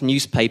an old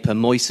newspaper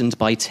moistened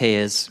by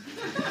tears,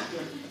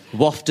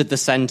 wafted the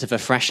scent of a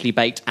freshly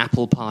baked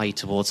apple pie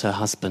towards her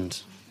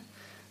husband.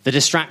 The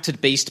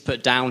distracted beast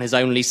put down his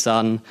only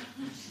son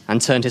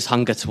and turned his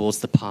hunger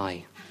towards the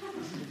pie.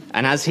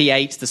 And as he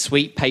ate, the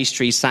sweet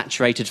pastry's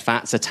saturated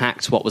fats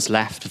attacked what was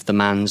left of the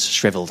man's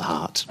shriveled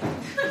heart.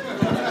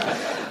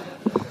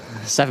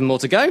 7 more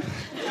to go.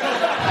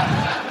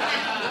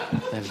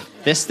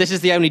 This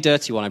is the only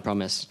dirty one, I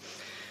promise.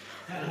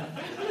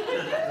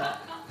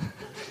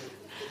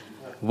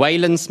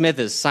 Waylon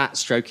Smithers sat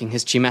stroking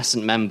his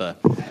tumescent member,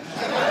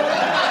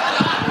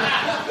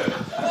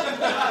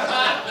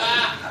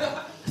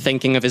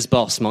 thinking of his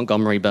boss,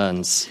 Montgomery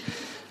Burns.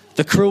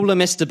 The crueler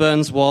Mr.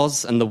 Burns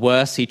was, and the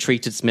worse he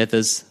treated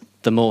Smithers,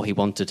 the more he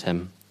wanted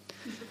him.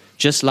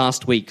 Just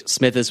last week,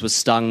 Smithers was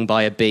stung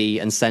by a bee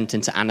and sent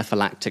into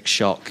anaphylactic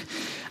shock,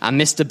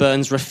 and Mr.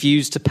 Burns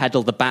refused to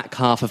pedal the back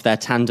half of their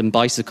tandem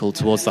bicycle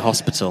towards the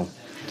hospital.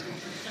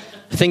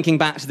 Thinking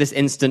back to this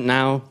instant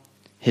now,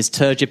 his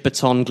turgid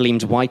baton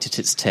gleamed white at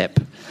its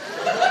tip.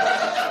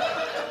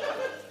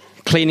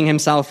 Cleaning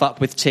himself up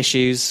with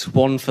tissues,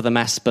 one for the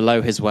mess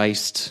below his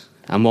waist,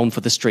 and one for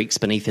the streaks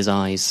beneath his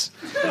eyes,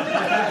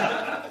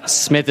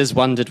 Smithers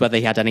wondered whether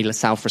he had any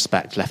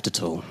self-respect left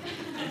at all.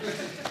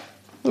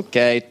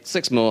 Okay,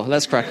 6 more.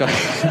 Let's crack on.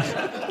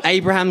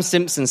 Abraham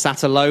Simpson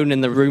sat alone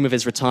in the room of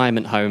his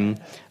retirement home,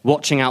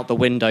 watching out the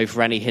window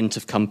for any hint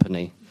of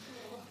company.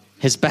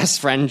 His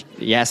best friend...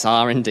 Yes,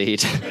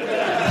 indeed.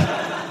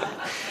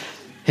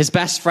 His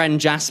best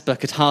friend, Jasper,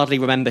 could hardly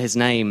remember his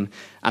name,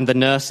 and the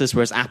nurses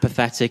were as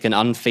apathetic and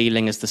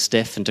unfeeling as the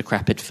stiff and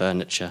decrepit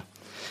furniture.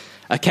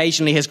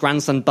 Occasionally his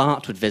grandson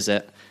Bart would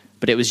visit,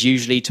 but it was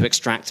usually to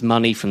extract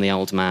money from the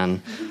old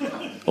man,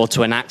 or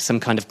to enact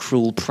some kind of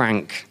cruel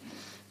prank.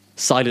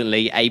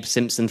 Silently, Abe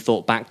Simpson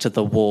thought back to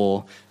the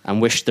war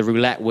and wished the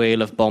roulette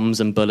wheel of bombs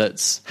and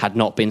bullets had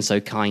not been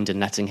so kind in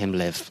letting him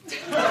live.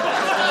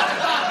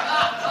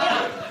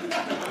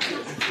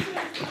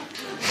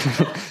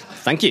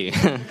 Thank you.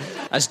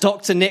 As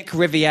Dr. Nick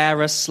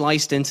Riviera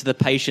sliced into the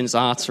patient's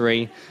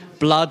artery,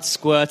 blood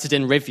squirted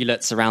in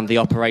rivulets around the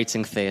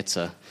operating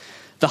theatre.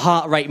 The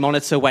heart rate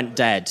monitor went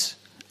dead,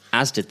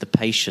 as did the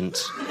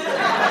patient.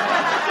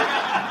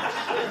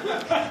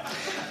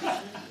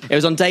 It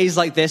was on days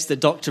like this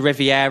that Dr.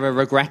 Riviera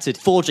regretted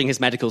forging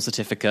his medical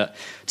certificate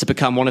to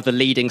become one of the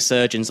leading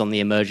surgeons on the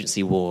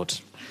emergency ward.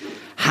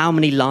 How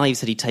many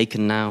lives had he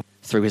taken now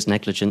through his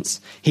negligence?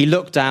 He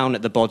looked down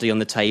at the body on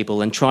the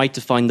table and tried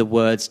to find the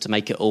words to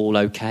make it all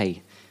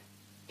okay.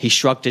 He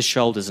shrugged his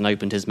shoulders and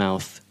opened his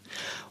mouth.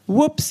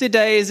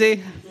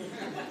 Whoopsie-daisy.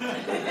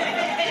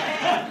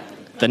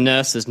 The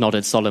nurses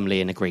nodded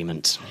solemnly in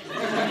agreement.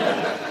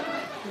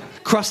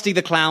 Krusty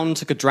the Clown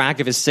took a drag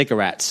of his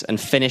cigarette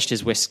and finished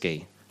his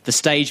whiskey. The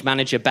stage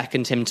manager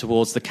beckoned him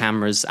towards the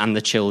cameras and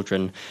the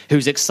children,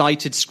 whose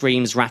excited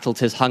screams rattled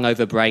his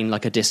hungover brain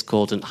like a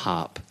discordant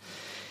harp.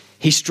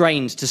 He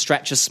strained to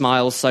stretch a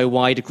smile so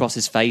wide across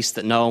his face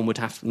that one would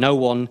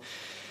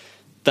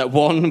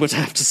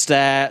have to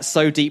stare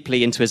so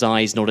deeply into his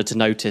eyes in order to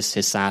notice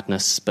his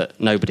sadness, but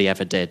nobody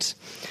ever did.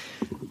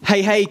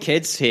 "Hey, hey,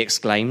 kids," he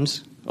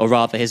exclaimed, or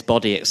rather his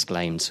body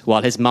exclaimed,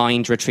 while his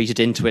mind retreated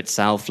into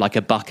itself like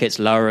a bucket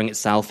lowering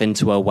itself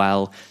into a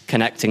well,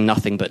 connecting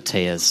nothing but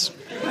tears.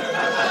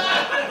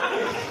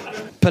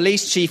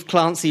 Police Chief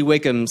Clancy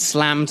Wiggum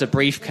slammed a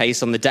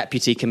briefcase on the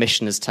Deputy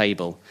Commissioner's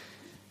table.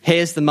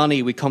 "Here's the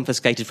money we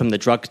confiscated from the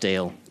drug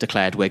deal,"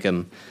 declared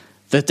Wiggum.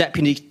 The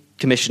Deputy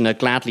Commissioner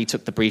gladly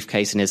took the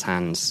briefcase in his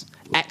hands.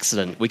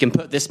 "Excellent, we can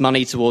put this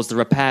money towards the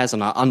repairs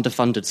on our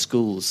underfunded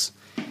schools."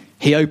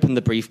 He opened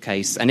the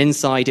briefcase, and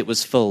inside it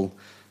was full,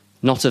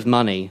 not of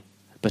money,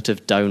 but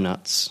of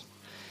donuts.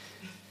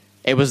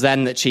 It was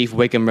then that Chief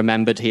Wiggum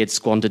remembered he had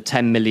squandered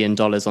 $10 million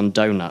on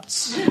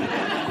donuts.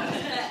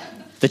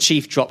 The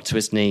chief dropped to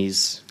his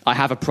knees. "I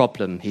have a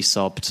problem," he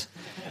sobbed.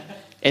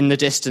 In the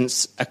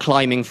distance, a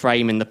climbing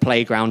frame in the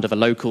playground of a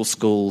local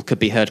school could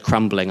be heard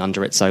crumbling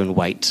under its own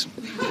weight.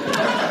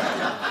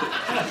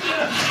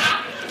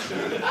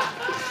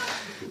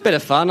 Bit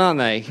of fun, aren't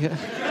they?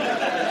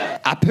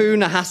 Apu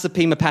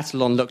Nahasapima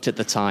Petalon looked at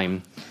the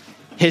time.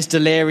 His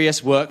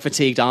delirious,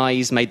 work-fatigued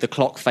eyes made the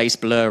clock face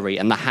blurry,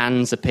 and the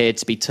hands appeared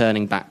to be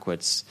turning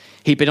backwards.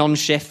 He'd been on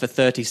shift for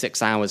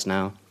 36 hours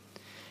now.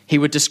 He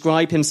would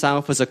describe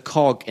himself as a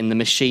cog in the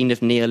machine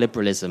of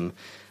neoliberalism,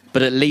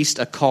 but at least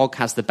a cog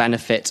has the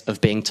benefit of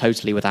being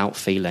totally without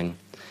feeling.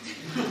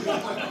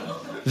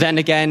 Then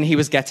again, he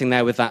was getting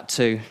there with that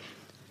too.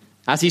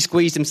 As he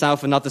squeezed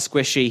himself another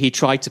squishy, he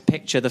tried to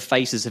picture the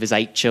faces of his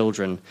 8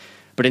 children,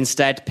 but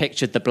instead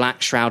pictured the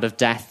black shroud of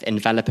death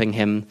enveloping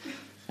him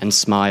and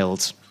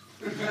smiled.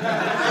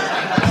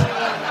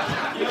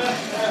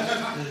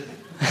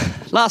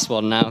 Last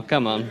one now,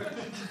 come on.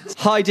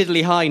 "Hi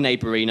diddly hi,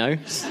 neighbourino,"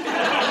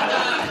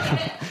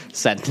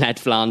 said Ned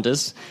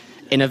Flanders,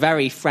 in a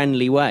very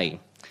friendly way.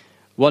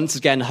 Once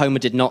again, Homer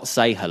did not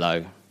say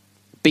hello.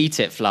 "Beat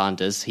it,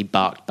 Flanders," he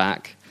barked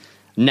back.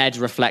 Ned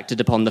reflected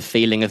upon the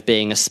feeling of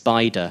being a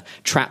spider,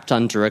 trapped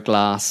under a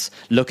glass,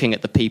 looking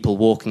at the people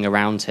walking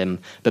around him,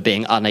 but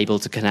being unable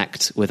to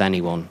connect with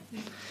anyone.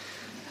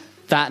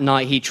 That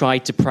night he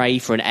tried to pray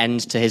for an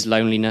end to his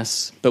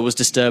loneliness, but was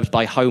disturbed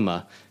by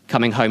Homer,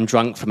 coming home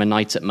drunk from a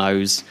night at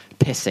Moe's,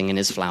 pissing in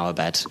his flower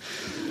bed.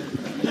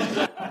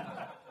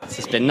 This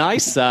has been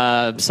nice.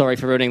 Sorry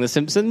for ruining The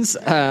Simpsons.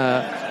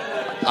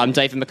 I'm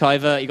David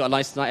McIver. You've got a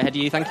nice night ahead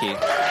of you. Thank you.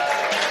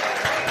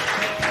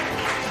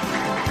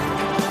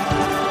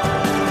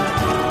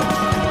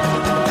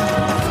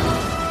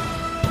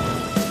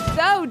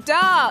 So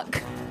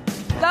dark!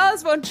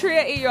 Lars von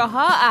Trier, eat your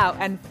heart out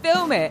and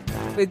film it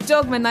with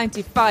Dogma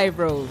 95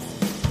 rules.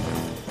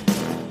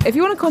 If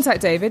you want to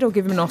contact David or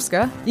give him an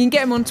Oscar, you can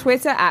get him on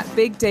Twitter at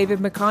Big David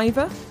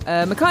McIver.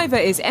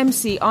 McIver is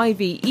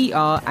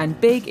MCIVER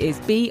and Big is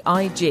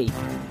BIG.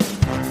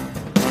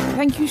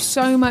 Thank you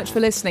so much for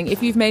listening.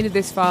 If you've made it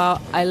this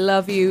far, I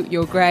love you.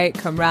 You're great.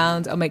 Come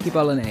round. I'll make you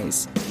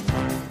bolognese.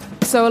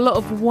 So a lot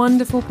of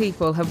wonderful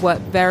people have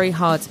worked very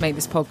hard to make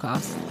this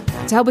podcast.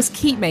 To help us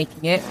keep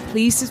making it,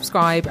 please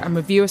subscribe and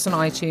review us on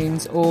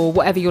iTunes or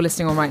whatever you're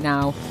listening on right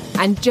now,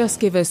 and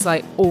just give us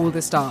all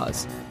the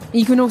stars.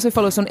 You can also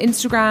follow us on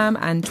Instagram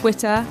and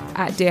Twitter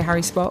at Dear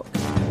Harry Spock,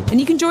 and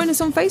you can join us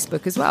on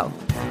Facebook as well.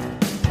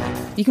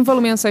 You can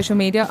follow me on social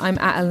media. I'm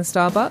at Ellen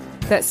Starbuck.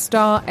 That's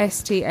Star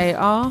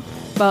STAR,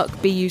 Buck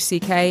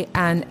BUCK,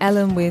 and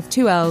Ellen with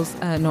 2 L's,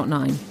 not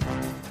 9.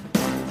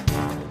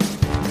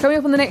 Coming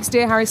up on the next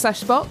Dear Harry /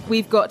 Spock,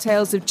 we've got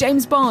tales of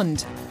James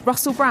Bond,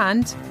 Russell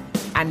Brand,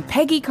 and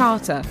Peggy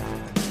Carter.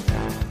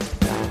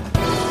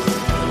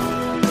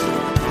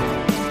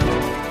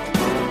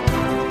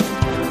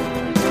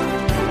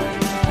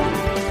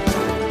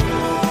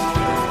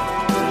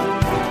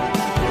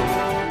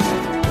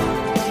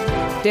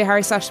 Dear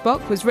Harry /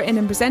 Spock was written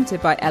and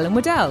presented by Ellen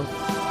Waddell.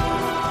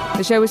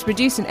 The show was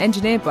produced and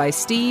engineered by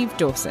Steve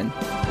Dawson.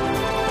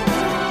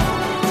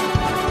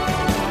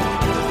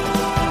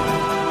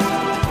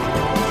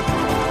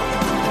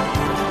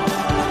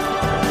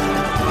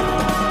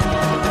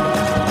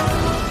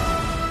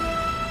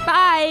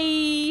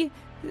 Bye.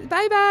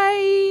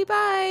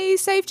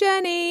 Safe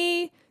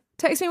journey.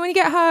 Text me when you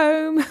get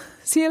home.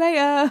 See you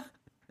later.